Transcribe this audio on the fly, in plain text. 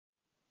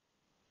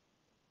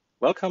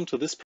Welcome to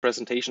this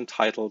presentation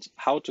titled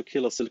How to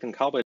Kill a Silicon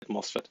Carbide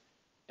MOSFET,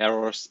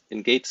 Errors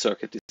in Gate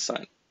Circuit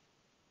Design.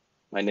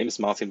 My name is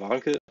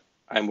Warnke.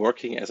 I'm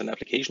working as an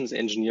applications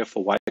engineer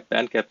for wide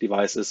bandgap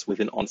devices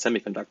within ON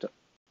Semiconductor.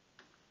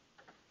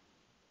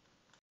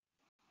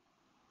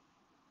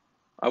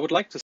 I would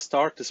like to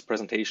start this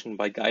presentation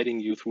by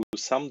guiding you through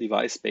some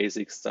device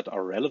basics that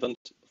are relevant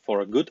for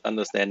a good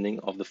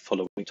understanding of the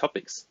following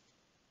topics.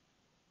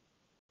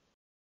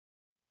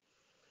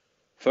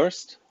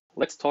 First,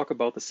 let's talk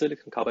about the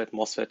silicon carbide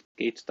MOSFET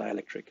gate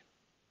dielectric.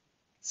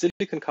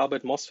 Silicon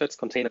carbide MOSFETs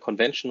contain a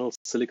conventional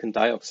silicon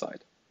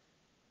dioxide.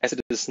 As it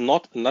is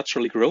not a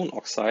naturally grown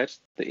oxide,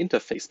 the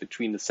interface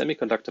between the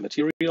semiconductor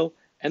material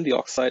and the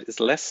oxide is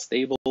less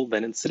stable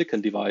than in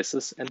silicon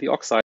devices, and the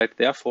oxide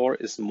therefore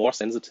is more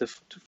sensitive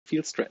to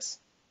field stress.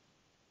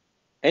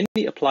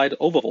 Any applied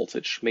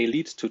overvoltage may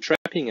lead to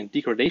trapping and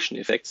degradation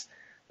effects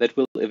that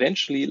will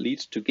eventually lead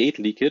to gate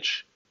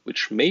leakage,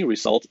 which may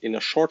result in a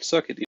short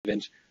circuit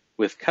event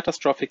with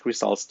catastrophic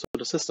results to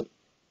the system.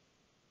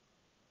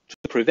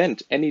 To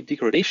prevent any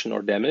degradation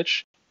or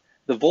damage,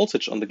 the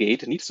voltage on the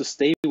gate needs to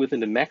stay within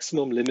the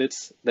maximum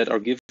limits that are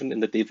given in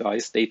the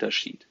device data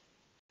sheet.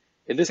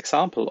 In this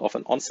example of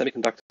an ON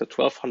Semiconductor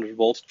 1200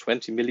 volt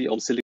 20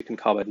 milliohm silicon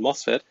carbide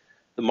MOSFET,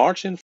 the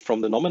margin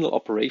from the nominal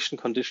operation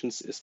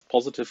conditions is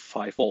positive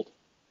 5 volt.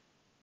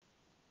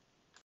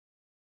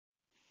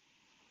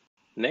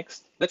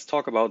 Next, let's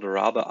talk about a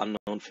rather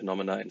unknown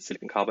phenomena in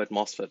silicon carbide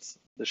MOSFETs,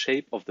 the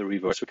shape of the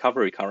reverse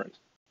recovery current.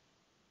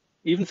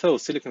 Even though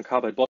silicon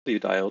carbide body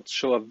diodes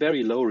show a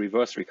very low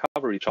reverse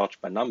recovery charge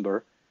by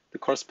number, the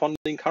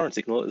corresponding current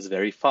signal is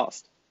very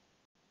fast.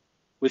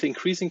 With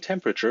increasing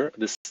temperature,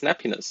 the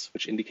snappiness,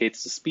 which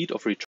indicates the speed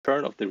of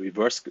return of the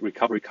reverse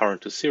recovery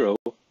current to zero,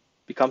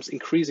 becomes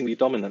increasingly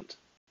dominant.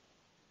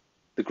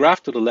 The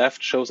graph to the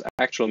left shows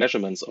actual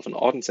measurements of an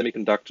ON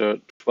Semiconductor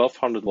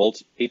 1200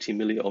 volt 80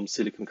 milliohm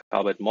silicon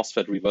carbide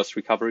MOSFET reverse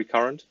recovery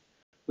current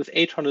with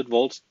 800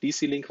 volt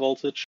DC link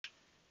voltage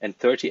and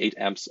 38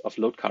 amps of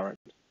load current.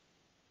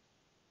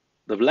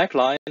 The black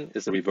line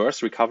is the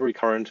reverse recovery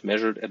current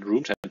measured at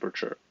room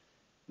temperature.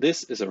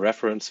 This is a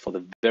reference for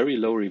the very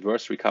low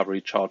reverse recovery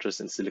charges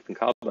in silicon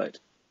carbide.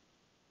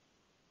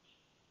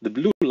 The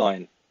blue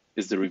line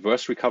is the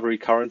reverse recovery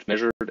current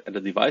measured at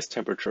a device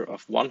temperature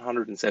of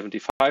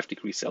 175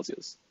 degrees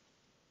Celsius.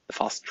 The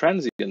fast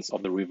transients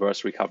of the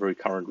reverse recovery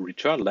current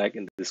return lag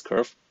in this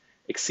curve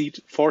exceed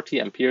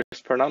 40 amperes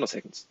per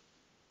nanoseconds,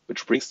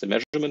 which brings the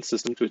measurement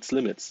system to its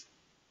limits.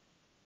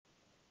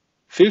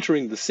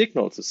 Filtering the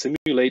signal to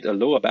simulate a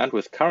lower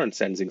bandwidth current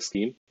sensing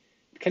scheme,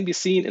 it can be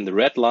seen in the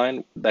red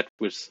line that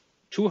with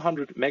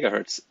 200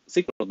 MHz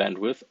signal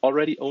bandwidth,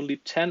 already only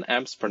 10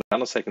 amps per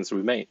nanoseconds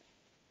remain.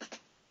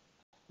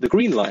 The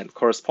green line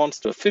corresponds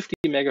to a 50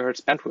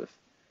 MHz bandwidth,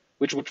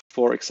 which would,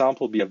 for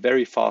example, be a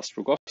very fast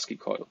Rogowski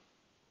coil.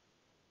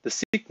 The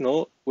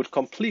signal would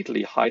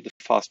completely hide the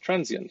fast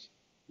transient,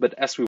 but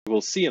as we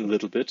will see in a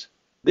little bit,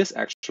 this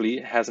actually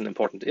has an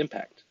important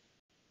impact.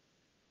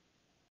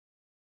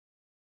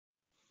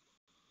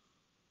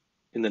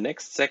 In the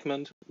next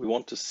segment, we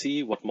want to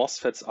see what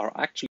MOSFETs are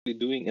actually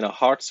doing in a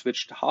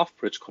hard-switched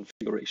half-bridge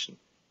configuration,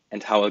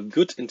 and how a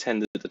good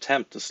intended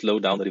attempt to slow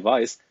down the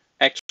device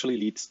actually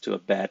leads to a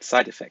bad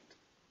side effect.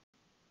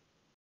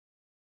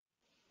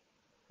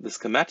 The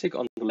schematic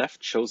on the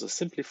left shows a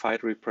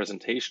simplified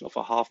representation of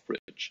a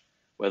half-bridge,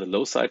 where the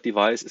low-side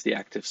device is the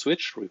active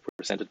switch,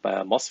 represented by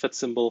a MOSFET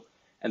symbol,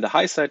 and the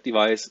high-side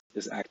device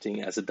is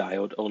acting as a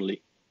diode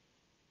only.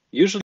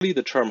 Usually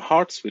the term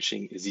hard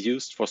switching is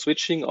used for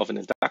switching of an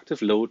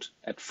inductive load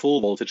at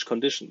full voltage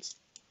conditions.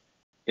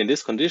 In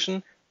this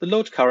condition, the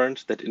load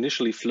current that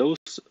initially flows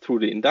through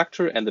the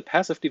inductor and the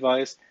passive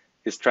device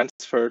is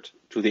transferred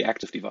to the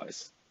active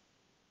device.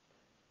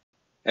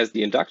 As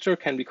the inductor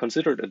can be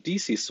considered a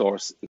DC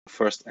source in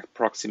first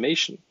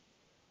approximation,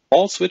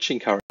 all switching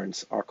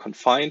currents are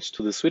confined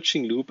to the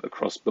switching loop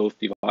across both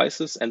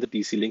devices and the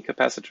DC link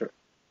capacitor.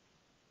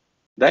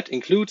 That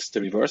includes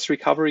the reverse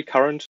recovery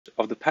current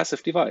of the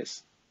passive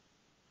device.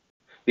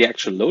 The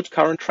actual load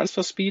current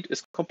transfer speed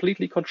is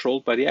completely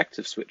controlled by the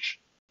active switch.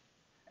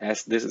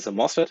 As this is a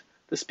MOSFET,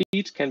 the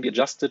speed can be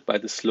adjusted by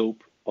the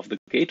slope of the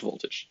gate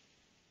voltage.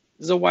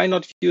 So why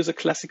not use a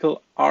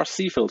classical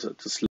RC filter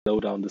to slow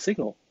down the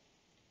signal?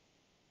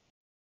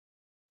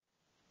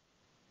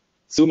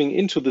 Zooming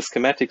into the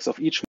schematics of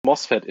each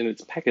MOSFET in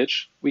its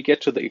package, we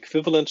get to the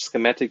equivalent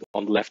schematic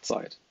on the left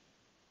side.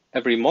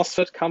 Every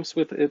MOSFET comes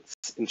with its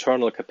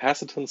internal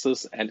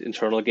capacitances and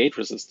internal gate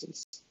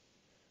resistance.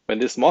 When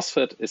this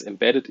MOSFET is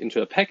embedded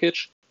into a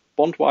package,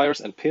 bond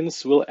wires and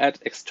pins will add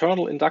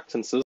external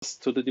inductances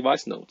to the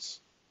device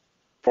nodes.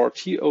 For a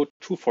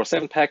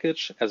TO247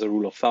 package, as a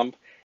rule of thumb,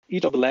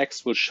 each of the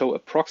legs will show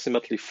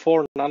approximately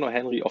 4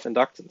 nanohenry of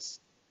inductance.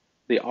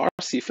 The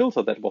RC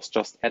filter that was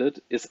just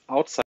added is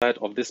outside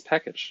of this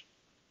package.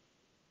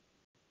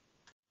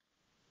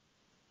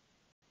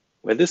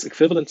 When this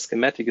equivalent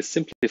schematic is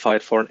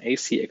simplified for an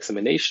AC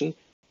examination,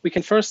 we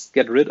can first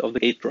get rid of the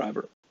gate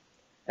driver.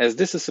 As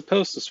this is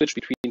supposed to switch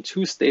between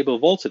two stable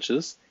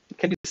voltages, it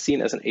can be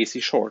seen as an AC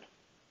short.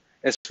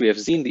 As we have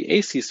seen, the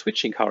AC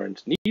switching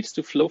current needs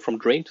to flow from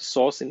drain to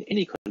source in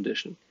any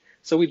condition,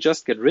 so we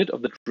just get rid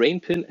of the drain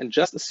pin and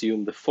just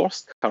assume the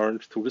forced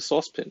current through the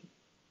source pin.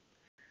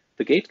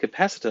 The gate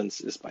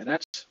capacitance is by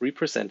that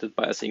represented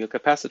by a single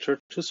capacitor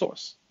to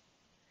source.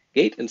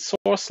 Gate and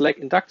source lag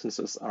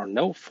inductances are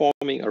now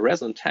forming a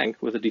resonant tank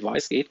with the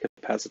device gate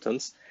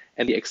capacitance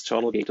and the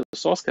external gate to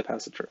source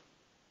capacitor.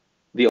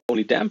 The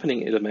only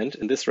dampening element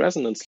in this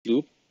resonance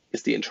loop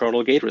is the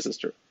internal gate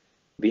resistor.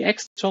 The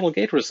external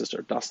gate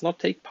resistor does not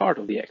take part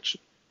of the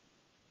action.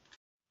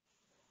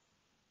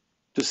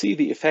 To see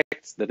the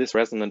effects that this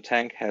resonant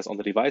tank has on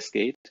the device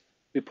gate,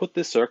 we put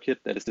this circuit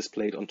that is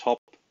displayed on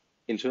top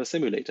into a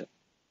simulator.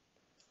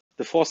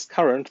 The forced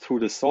current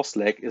through the source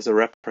leg is a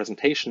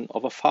representation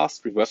of a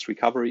fast reverse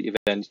recovery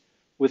event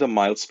with a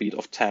mild speed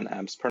of 10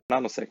 amps per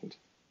nanosecond.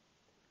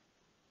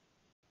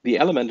 The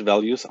element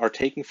values are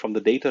taken from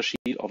the data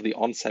sheet of the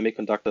ON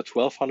Semiconductor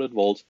 1200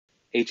 volt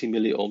 80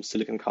 milliohm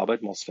silicon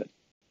carbide MOSFET.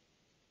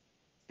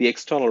 The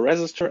external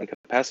resistor and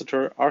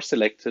capacitor are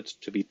selected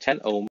to be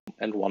 10 ohm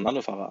and 1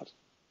 nanofarad.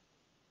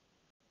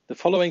 The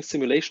following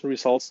simulation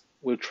results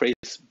will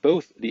trace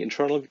both the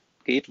internal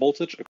gate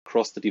voltage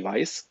across the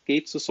device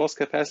gate to source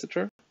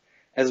capacitor,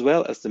 as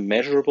well as the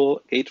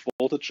measurable gate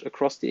voltage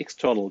across the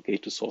external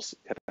gate to source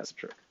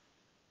capacitor.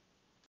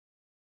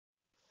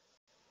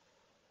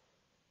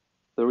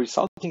 The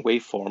resulting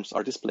waveforms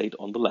are displayed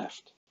on the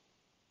left.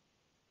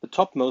 The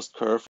topmost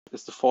curve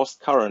is the forced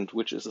current,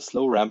 which is a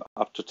slow ramp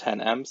up to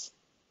 10 amps,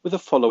 with the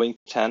following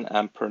 10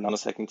 amp per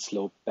nanosecond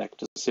slope back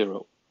to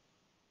zero.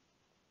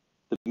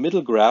 The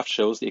middle graph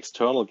shows the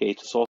external gate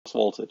to source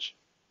voltage.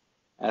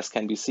 As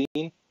can be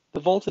seen, the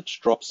voltage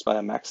drops by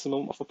a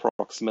maximum of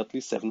approximately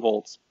 7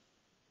 volts.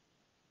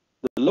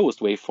 The lowest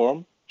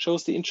waveform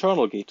shows the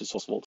internal gate to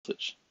source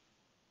voltage.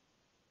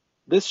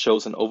 This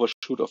shows an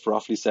overshoot of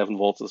roughly 7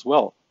 volts as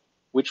well,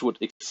 which would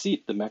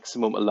exceed the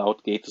maximum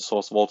allowed gate to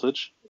source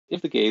voltage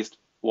if the gate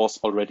was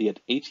already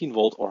at 18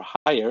 volt or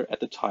higher at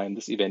the time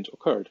this event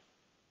occurred.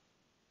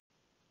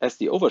 As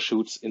the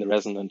overshoots in the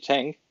resonant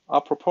tank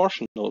are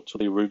proportional to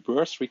the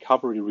reverse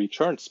recovery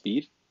return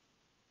speed,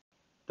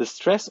 the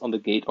stress on the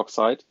gate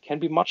oxide can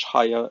be much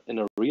higher in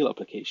a real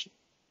application.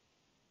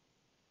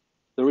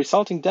 The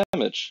resulting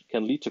damage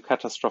can lead to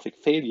catastrophic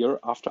failure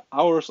after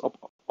hours of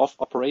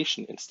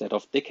operation instead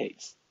of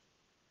decades.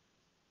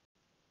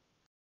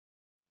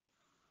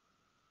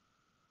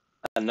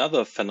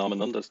 Another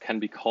phenomenon that can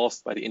be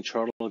caused by the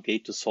internal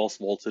gate to source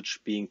voltage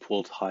being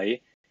pulled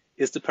high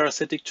is the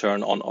parasitic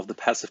turn-on of the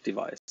passive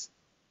device.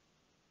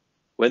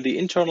 When the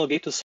internal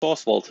gate to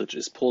source voltage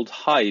is pulled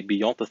high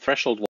beyond the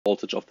threshold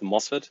voltage of the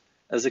MOSFET,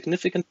 a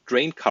significant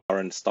drain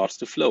current starts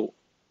to flow.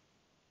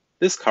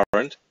 This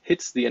current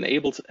hits the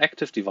enabled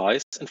active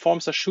device and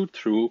forms a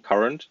shoot-through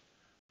current,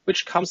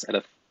 which comes at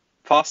a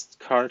fast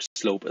current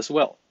slope as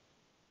well.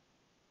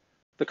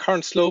 The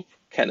current slope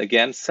can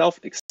again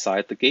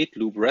self-excite the gate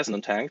loop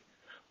resonant tank,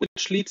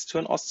 which leads to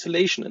an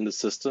oscillation in the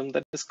system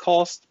that is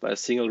caused by a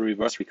single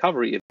reverse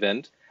recovery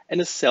event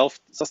and is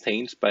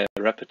self-sustained by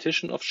a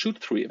repetition of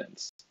shoot-through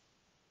events.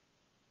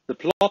 The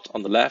plot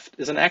on the left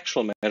is an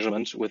actual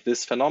measurement with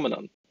this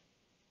phenomenon,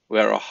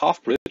 where a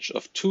half bridge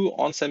of two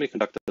ON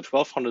Semiconductor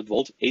 1200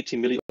 volt 80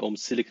 milliohm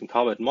silicon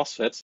carbide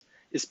MOSFETs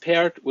is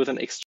paired with an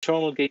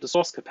external gate to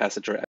source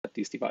capacitor at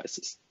these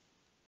devices.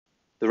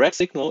 The red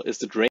signal is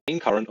the drain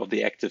current of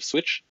the active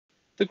switch,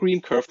 the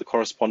green curve the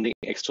corresponding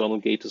external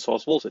gate to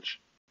source voltage.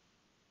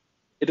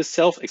 It is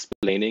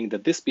self-explaining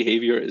that this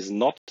behavior is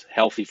not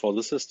healthy for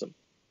the system.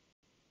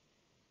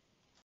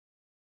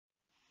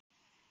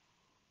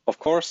 Of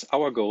course,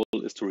 our goal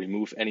is to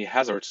remove any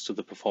hazards to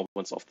the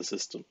performance of the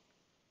system.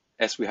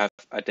 As we have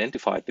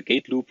identified the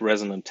gate loop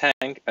resonant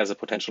tank as a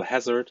potential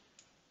hazard,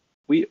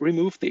 we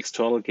remove the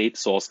external gate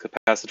source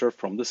capacitor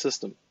from the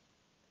system.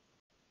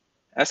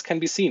 As can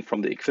be seen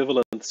from the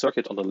equivalent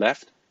circuit on the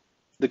left,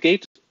 the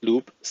gate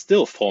loop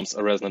still forms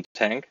a resonant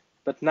tank,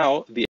 but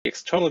now the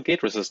external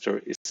gate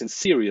resistor is in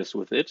series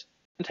with it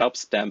and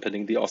helps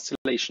dampening the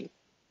oscillation.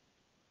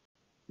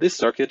 This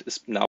circuit is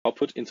now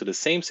put into the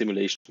same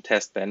simulation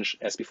test bench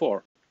as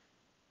before.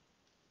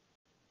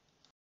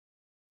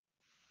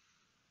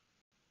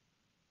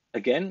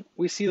 Again,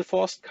 we see the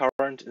forced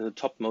current in the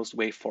topmost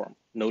waveform,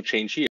 no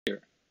change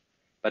here.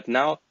 But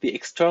now the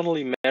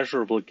externally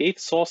measurable gate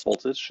source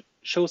voltage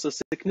shows a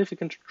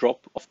significant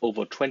drop of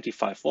over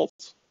 25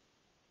 volts.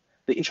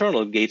 The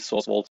internal gate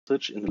source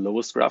voltage in the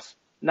lowest graph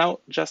now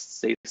just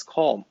stays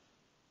calm.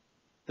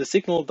 The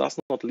signal does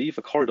not leave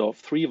a corridor of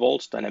 3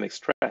 volt dynamic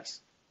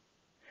stress.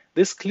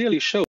 This clearly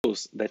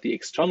shows that the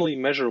externally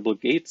measurable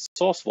gate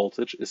source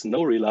voltage is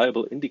no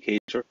reliable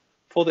indicator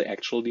for the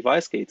actual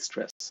device gate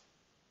stress.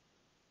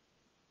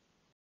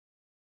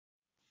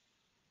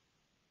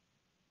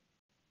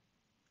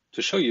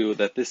 To show you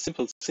that this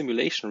simple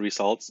simulation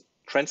results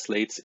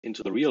translates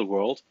into the real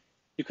world,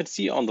 you can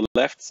see on the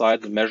left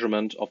side the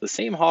measurement of the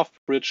same half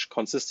bridge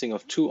consisting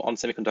of two ON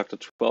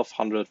Semiconductor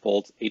 1200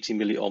 volt 80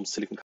 milliohm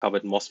silicon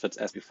carbide MOSFETs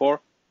as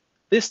before,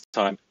 this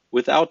time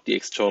without the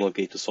external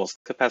gate to source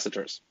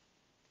capacitors.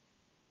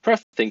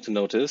 First thing to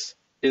notice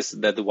is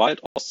that the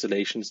wild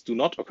oscillations do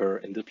not occur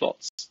in the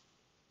plots.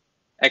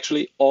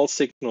 Actually, all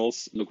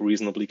signals look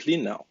reasonably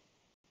clean now.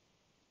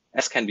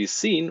 As can be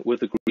seen with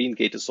the green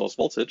gate-to-source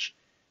voltage,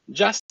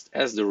 just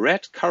as the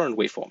red current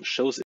waveform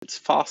shows its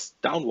fast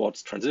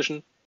downwards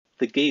transition,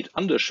 the gate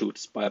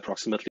undershoots by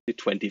approximately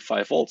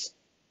 25 volts,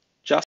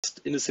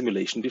 just in the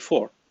simulation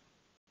before.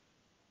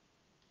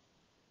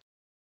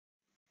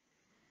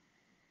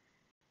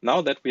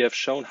 Now that we have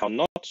shown how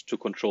not to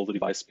control the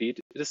device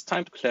speed, it is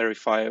time to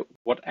clarify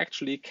what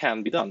actually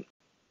can be done.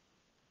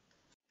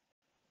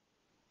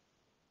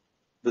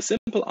 The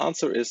simple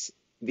answer is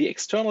the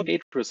external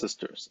gate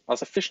resistors are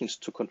sufficient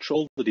to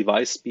control the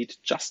device speed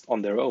just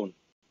on their own.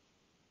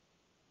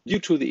 Due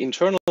to the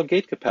internal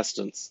gate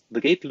capacitance,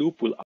 the gate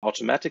loop will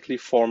automatically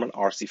form an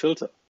RC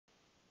filter.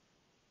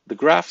 The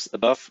graphs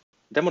above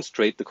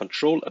demonstrate the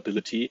control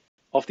ability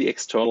of the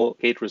external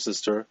gate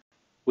resistor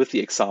with the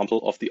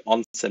example of the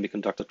ON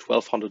Semiconductor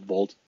 1200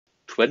 volt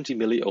 20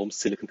 milliohm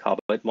silicon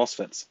carbide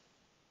MOSFETs.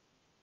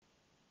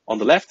 On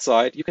the left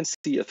side, you can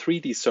see a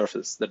 3D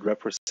surface that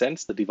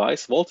represents the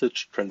device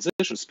voltage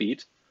transition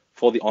speed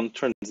for the ON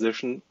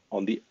transition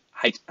on the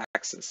height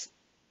axis.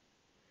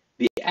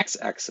 The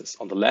x-axis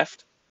on the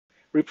left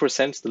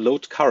represents the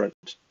load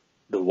current.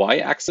 The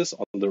y-axis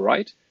on the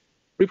right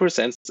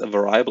represents a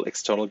variable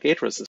external gate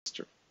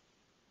resistor.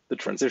 The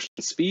transition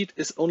speed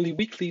is only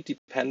weakly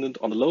dependent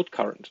on the load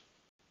current.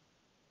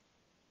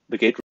 The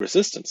gate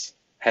resistance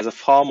has a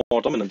far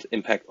more dominant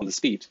impact on the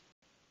speed,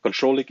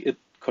 controlling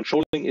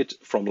it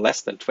from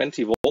less than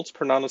 20 volts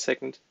per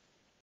nanosecond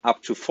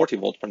up to 40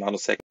 volts per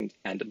nanosecond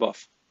and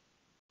above.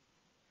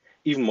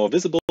 Even more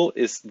visible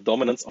is the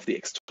dominance of the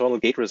external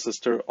gate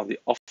resistor on the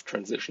off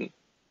transition,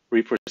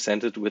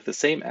 represented with the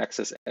same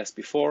axis as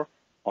before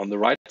on the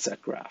right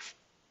side graph.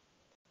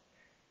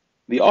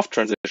 The off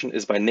transition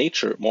is by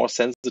nature more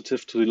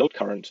sensitive to the load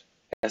current,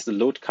 as the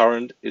load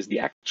current is the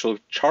actual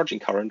charging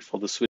current for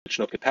the switch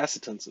node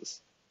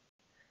capacitances.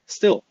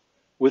 Still,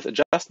 with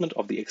adjustment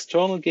of the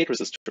external gate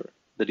resistor,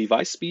 the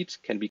device speed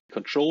can be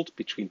controlled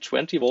between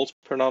 20 volts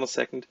per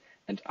nanosecond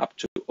and up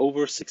to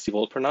over 60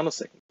 volts per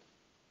nanosecond.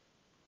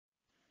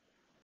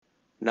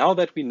 Now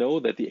that we know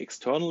that the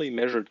externally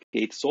measured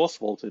gate source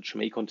voltage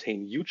may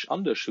contain huge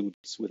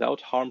undershoots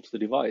without harm to the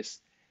device,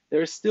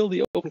 there is still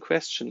the open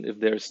question if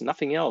there is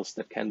nothing else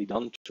that can be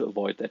done to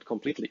avoid that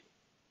completely.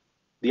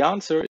 The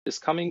answer is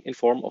coming in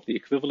form of the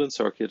equivalent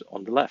circuit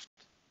on the left.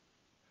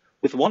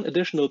 With one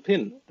additional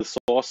pin, the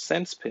source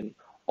sense pin,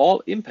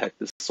 all impact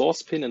the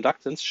source pin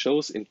inductance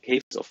shows in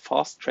case of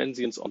fast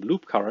transients on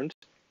loop current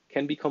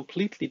can be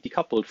completely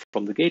decoupled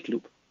from the gate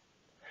loop.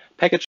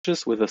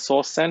 Packages with a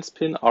source sense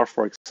pin are,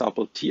 for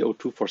example,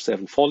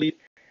 TO247 4 lead,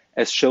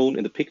 as shown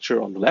in the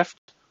picture on the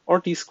left, or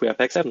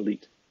D2PAC 7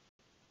 lead.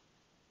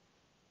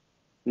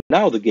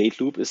 Now the gate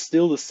loop is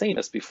still the same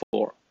as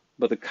before,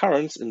 but the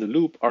currents in the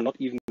loop are not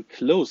even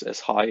close as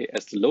high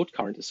as the load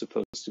current is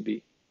supposed to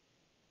be.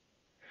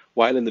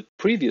 While in the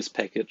previous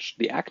package,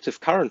 the active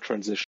current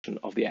transition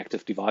of the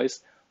active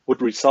device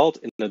would result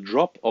in a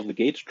drop of the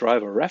gate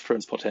driver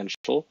reference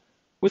potential,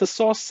 with a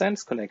source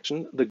sense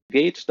connection, the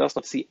gate does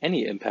not see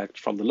any impact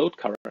from the load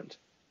current.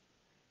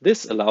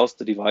 This allows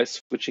the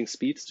device switching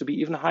speeds to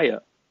be even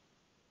higher.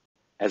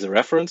 As a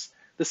reference,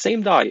 the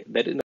same die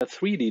that in a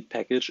 3D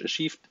package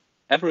achieved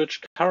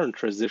average current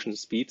transition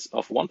speeds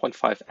of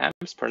 1.5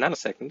 amps per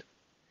nanosecond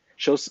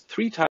shows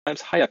 3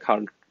 times higher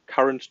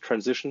current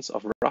transitions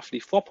of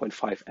roughly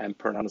 4.5 amp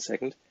per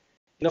nanosecond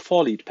in a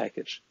 4-lead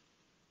package.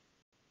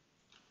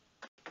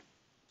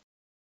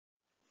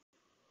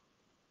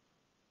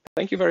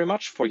 Thank you very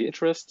much for your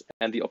interest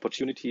and the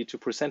opportunity to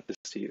present this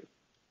to you.